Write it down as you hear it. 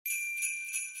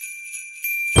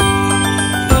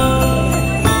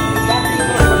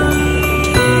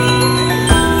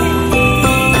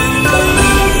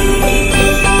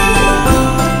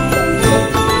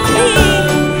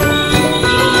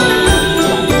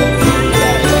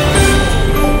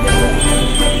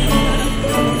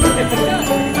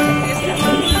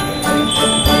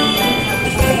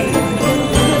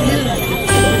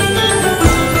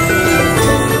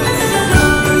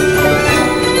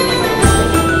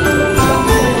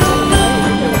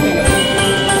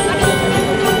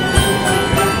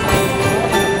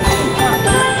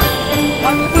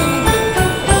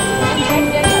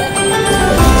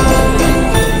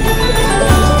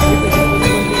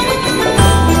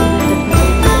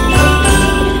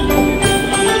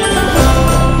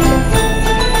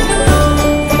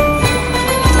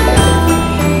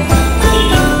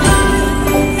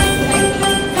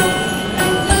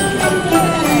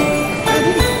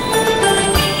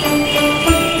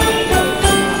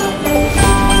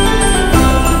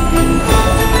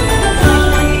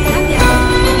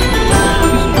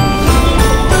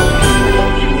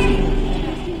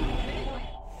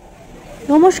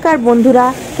নমস্কার বন্ধুরা,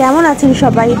 কেমন আছেন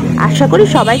সবাই? আশা করি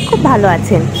সবাই খুব ভালো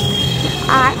আছেন।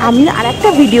 আর আমি আরেকটা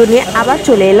ভিডিও নিয়ে আবার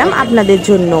চলে এলাম আপনাদের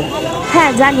জন্য।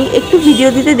 হ্যাঁ জানি একটু ভিডিও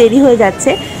দিতে দেরি হয়ে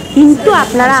যাচ্ছে, কিন্তু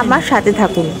আপনারা আমার সাথে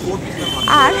থাকুন।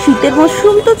 আর শীতের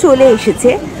মরশুম তো চলে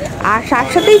এসেছে, আর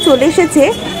সাথে সাথেই চলে এসেছে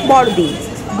বড়দিন।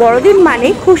 বড়দিন মানে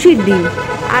খুশির দিন,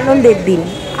 আনন্দের দিন।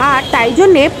 আর তাই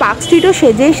জন্যে পার্ক স্ট্রিটও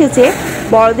সেজে এসেছে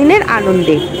বড়দিনের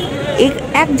আনন্দে।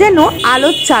 এক যেন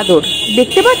আলোর চাদর,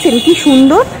 দেখতে পাচ্ছেন কি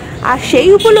সুন্দর। আর সেই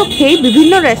উপলক্ষেই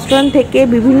বিভিন্ন রেস্টুরেন্ট থেকে,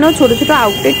 বিভিন্ন ছোট ছোট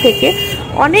আউটলেট থেকে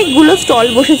অনেকগুলো স্টল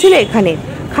বসেছিল এখানে,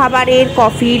 খাবারের,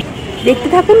 কফির। দেখতে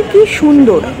থাকুন কি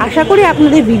সুন্দর। আশা করি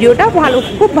আপনাদের ভিডিওটা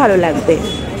খুব ভালো লাগবে।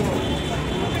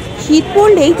 শীত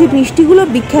পড়লেই যে মিষ্টিগুলো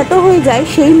বিখ্যাত হয়ে যায়,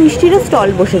 সেই মিষ্টিরও স্টল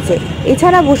বসেছে।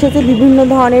 এছাড়া বসেছে বিভিন্ন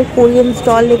ধরনের কোরিয়ান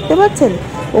স্টল, দেখতে পাচ্ছেন,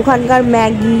 ওখানকার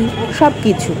ম্যাগি সব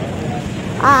কিছু।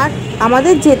 আর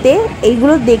আমাদের যেতে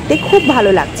এইগুলো দেখতে খুব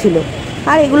ভালো লাগছিল।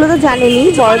 আর এগুলো তো জানেনই,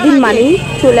 বড়দিন মানেই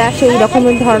চলে আসে এই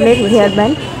রকমের ধরনের হেয়ার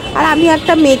ব্যান্ড। আর আমি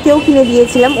একটা মেয়েকেও কিনে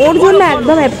দিয়েছিলাম, ওর জন্য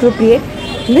একদম অ্যাপ্রোপ্রিয়েট,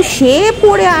 কিন্তু সে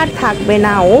পরে আর থাকবে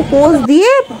না, ও পোজ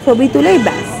দিয়ে ছবি তুলেই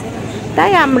ব্যাস।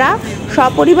 তাই আমরা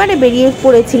সপরিবারে বেরিয়ে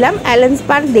পড়েছিলাম অ্যালেন্স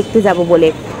পার্ক দেখতে যাব বলে।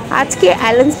 আজকে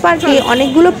অ্যালেন্স পার্কে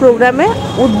অনেকগুলো প্রোগ্রামে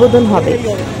উদ্বোধন হবে,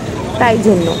 তাই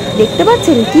জন্য দেখতে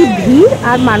পাচ্ছেন কি ভিড়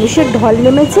আর মানুষের ঢল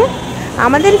নেমেছে।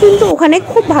 আমাদের কিন্তু ওখানে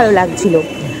খুব ভালো লাগছিল।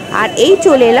 আর এই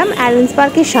চলে এলাম অ্যালেন্স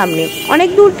পার্কের সামনে। অনেক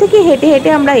দূর থেকে হেঁটে হেঁটে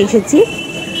আমরা এসেছি।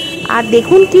 আর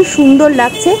দেখুন কি সুন্দর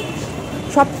লাগছে।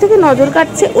 সব থেকে নজর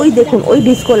কাটছে ওই দেখুন ওই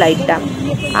ডিস্কো লাইটটা।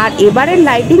 আর এবারের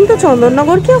লাইটিং তো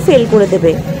চন্দননগরকেও ফেল করে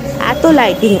দেবে, এত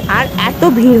লাইটিং আর এত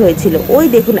ভিড় হয়েছিল। ওই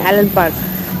দেখুন অ্যালেন্স পার্ক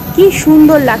কি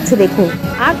সুন্দর লাগছে দেখুন।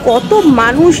 আর কত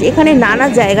মানুষ এখানে নানা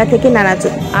জায়গা থেকে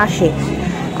আসে।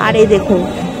 আর এই দেখুন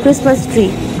ক্রিসমাস ট্রি।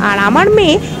 আর আমার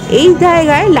মেয়ে এই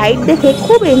জায়গায় লাইট দেখে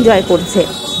খুব এনজয় করছে।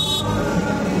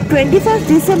 21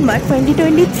 ডিসেম্বর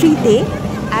 2023-তে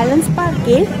অ্যালেন্স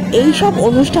পার্কের এইসব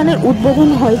অনুষ্ঠানের উদ্বোধন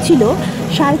হয়েছিল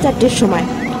 4:30-র সময়।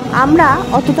 আমরা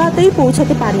অত তাড়াতাড়ি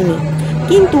পৌঁছাতে পারিনি,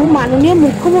 কিন্তু মাননীয়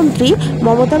মুখ্যমন্ত্রী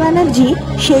মমতা ব্যানার্জি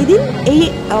সেই দিন এই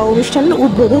অনুষ্ঠানের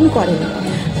উদ্বোধন করেন।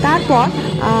 তারপর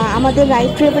আমাদের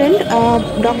right reverend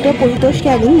doctor Paritosh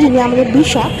Canning, যিনি আমাদের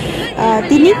বিশপ,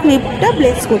 তিনি ক্লিপটা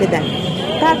ব্লেস করে দেন।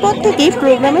 তারপর থেকেই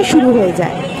প্রোগ্রামে শুরু হয়ে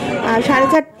যায়।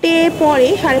 4:30 পরে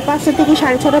 5:30 থেকে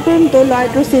 6:30 পর্যন্ত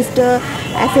Lloyd sister,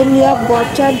 assembly of god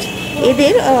church,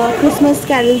 এদের ক্রিসমাস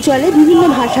ক্যারল চলে, বিভিন্ন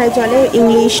ভাষায় চলে,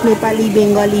 ইংলিশ, নেপালি,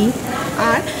 বেঙ্গলি।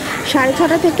 আর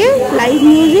 6:30 থেকে লাইভ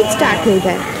মিউজিক স্টার্ট হয়ে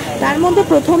যায়। তার মধ্যে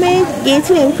প্রথমে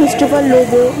গিয়েছিলেন ক্রিস্টোফার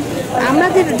লোবো। আমরা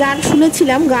যার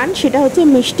শুনেছিলাম গান, সেটা হচ্ছে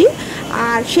মিষ্টি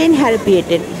আর শেন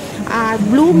হ্যারপিয়েটের। আর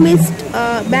ব্লু মিস্ট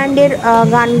ব্যান্ডের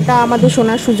গানটা আমাদের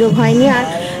শোনার সুযোগ হয়নি, আর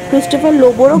ক্রিস্টোফার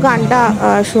লোবোরও গানটা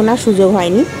শোনার সুযোগ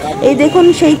হয়নি। এই দেখুন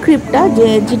সেই ক্লিপটা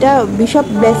যেটা বিশপ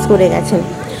ব্লেস করে গেছেন।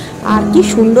 আর কি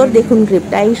সুন্দর দেখুন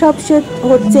ক্লিপটা। এইসব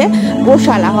হচ্ছে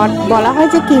গোশালা, বলা হয়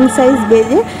যে কিং সাইজ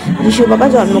বেজে যিশু বাবা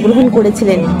জন্মগ্রহণ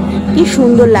করেছিলেন। কি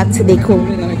সুন্দর লাগছে দেখুন।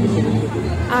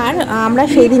 আর আমরা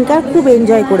সেই দিনকার খুব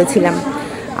এনজয় করেছিলাম।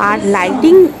 আর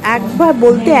লাইটিং একবার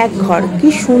বলতে এক ঘর, কি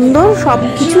সুন্দর সব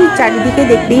কিছু চারিদিকে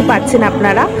দেখতেই পাচ্ছেন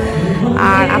আপনারা।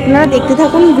 আর আপনারা দেখতে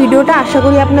থাকুন ভিডিওটা, আশা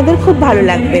করি আপনাদের খুব ভালো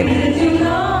লাগবে।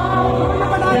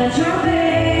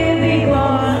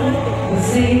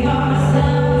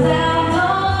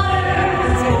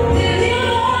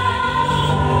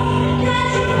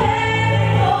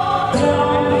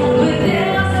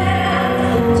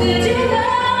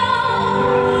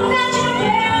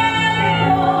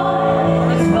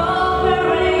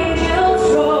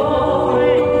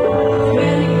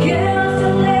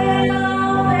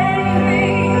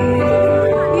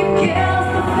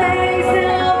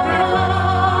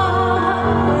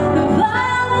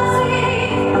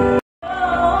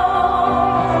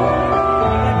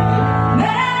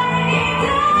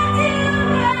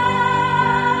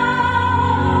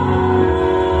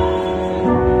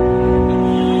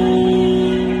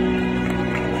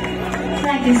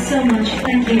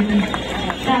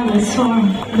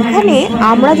 এখানে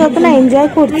আমরা যত না এনজয়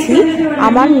করছি,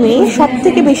 আমার মেয়ে সব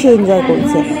থেকে বেশি এনজয়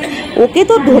করছে। ওকে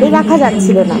তো ধরে রাখা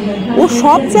যাচ্ছিল না, ও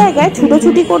সব জায়গায়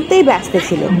ছুটোছুটি করতেই ব্যস্ত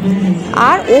ছিল।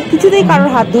 আর ও কিছুতেই কারোর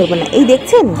হাত ধরবে না। এই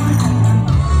দেখছেন,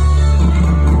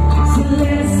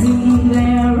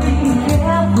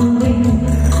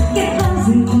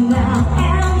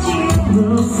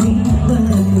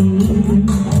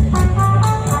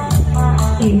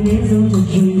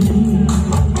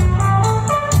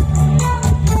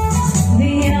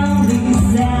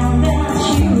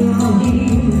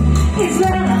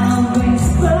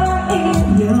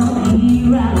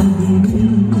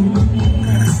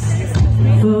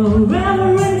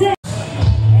 forever and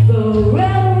ever.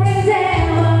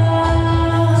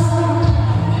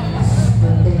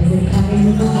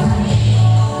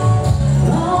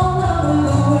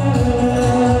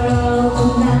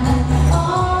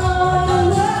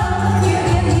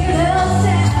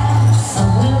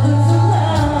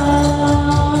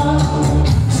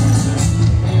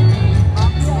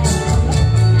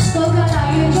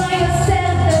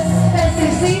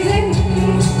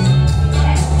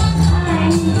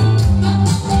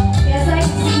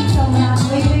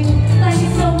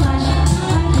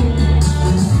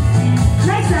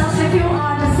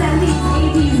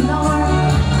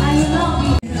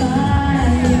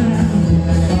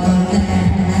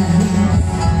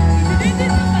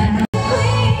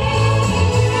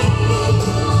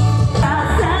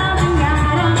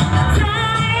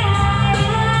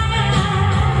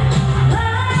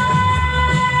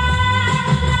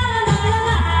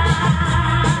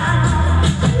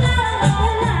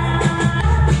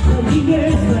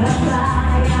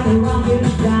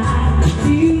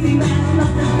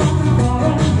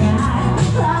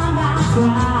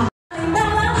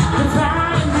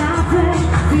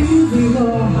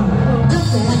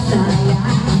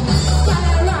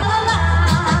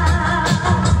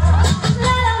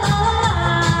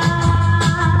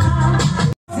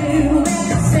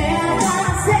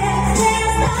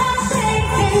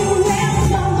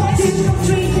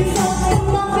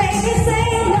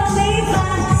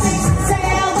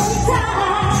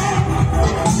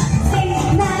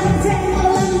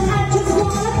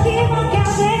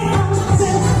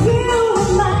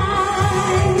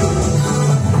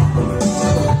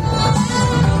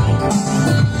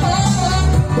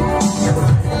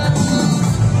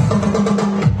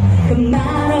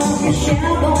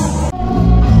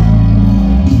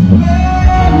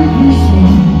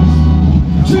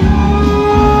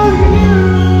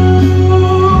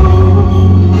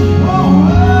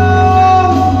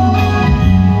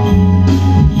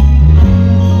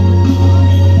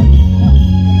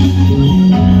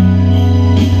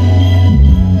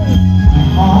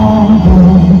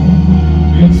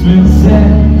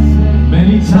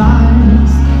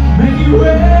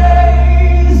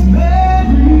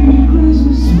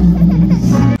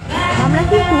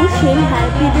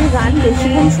 গান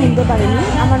বেশিক্ষণ শুনতে পারিনি,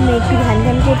 আমার মেয়ে একটু ঘ্যান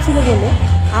ঘ্যান করছিল বলে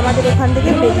আমাদের এখান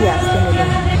থেকে বেরিয়ে আসতে হলো।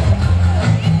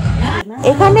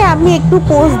 এখানে আমি একটু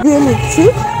পোজ দিয়ে নিচ্ছি।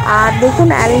 আর দেখুন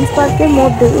অ্যারেঞ্জ পার্কের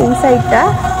মধ্যে এই সাইডটা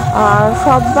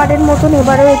সববারের মতন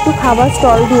এবারেও একটু খাবার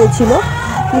স্টল দিয়েছিল,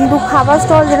 কিন্তু খাবার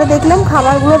স্টল যেটা দেখলাম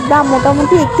খাবারগুলোর দাম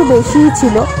মোটামুটি একটু বেশিই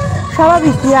ছিল,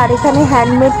 স্বাভাবিকই। আর এখানে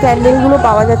হ্যান্ডমেড ক্যান্ডেলগুলো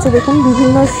পাওয়া যাচ্ছে, দেখুন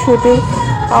বিভিন্ন শেপের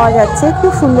পাওয়া যাচ্ছে,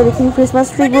 খুব সুন্দর। এখানে ক্রিসমাস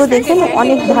ট্রিগুলো দেখুন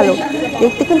অনেক ভালো,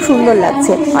 দেখতে খুব সুন্দর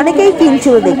লাগছে, অনেকেই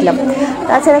কিনছিল দেখলাম।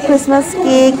 তাছাড়া ক্রিসমাস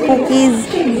কেক, কুকিজ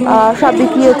সব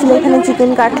বিক্রি হচ্ছিলো। এখানে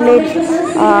চিকেন কাটলেট,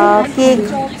 কেক,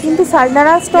 কিন্তু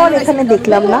সালনারা স্টল এখানে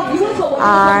দেখলাম না।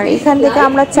 আর এখান থেকে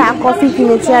আমরা চা কফি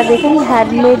কিনেছি। আর দেখুন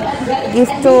হ্যান্ডমেড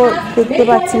গিফটও দেখতে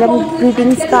পাচ্ছিলাম,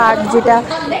 গ্রিটিংস কার্ড যেটা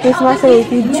ক্রিসমাসের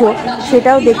ঐতিহ্য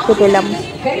সেটাও দেখতে পেলাম।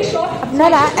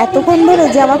 আপনারা এতক্ষণ ধরে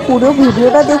যে আমার পুরো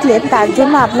ভিডিওটা দেখলেন তার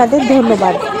জন্য আপনাদের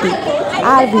ধন্যবাদ।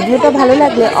 আর ভিডিওটা ভালো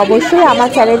লাগলে অবশ্যই আমার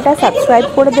চ্যানেলটা সাবস্ক্রাইব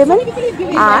করে দেবেন,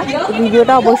 আর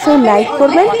ভিডিওটা অবশ্যই লাইক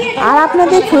করবেন। আর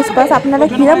আপনাদের ক্রিসমাস আপনারা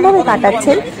কীরকমভাবে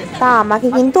কাটাচ্ছেন তা আমাকে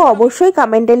কিন্তু অবশ্যই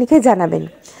কমেন্টে লিখে জানাবেন।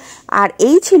 আর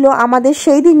এই ছিল আমাদের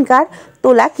সেই দিনকার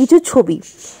তোলা কিছু ছবি,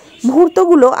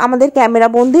 মুহূর্তগুলো আমাদের ক্যামেরা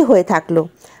বন্দি হয়ে থাকলো।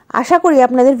 আশা করি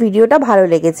আপনাদের ভিডিওটা ভালো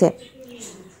লেগেছে।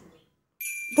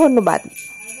 ধন্যবাদ।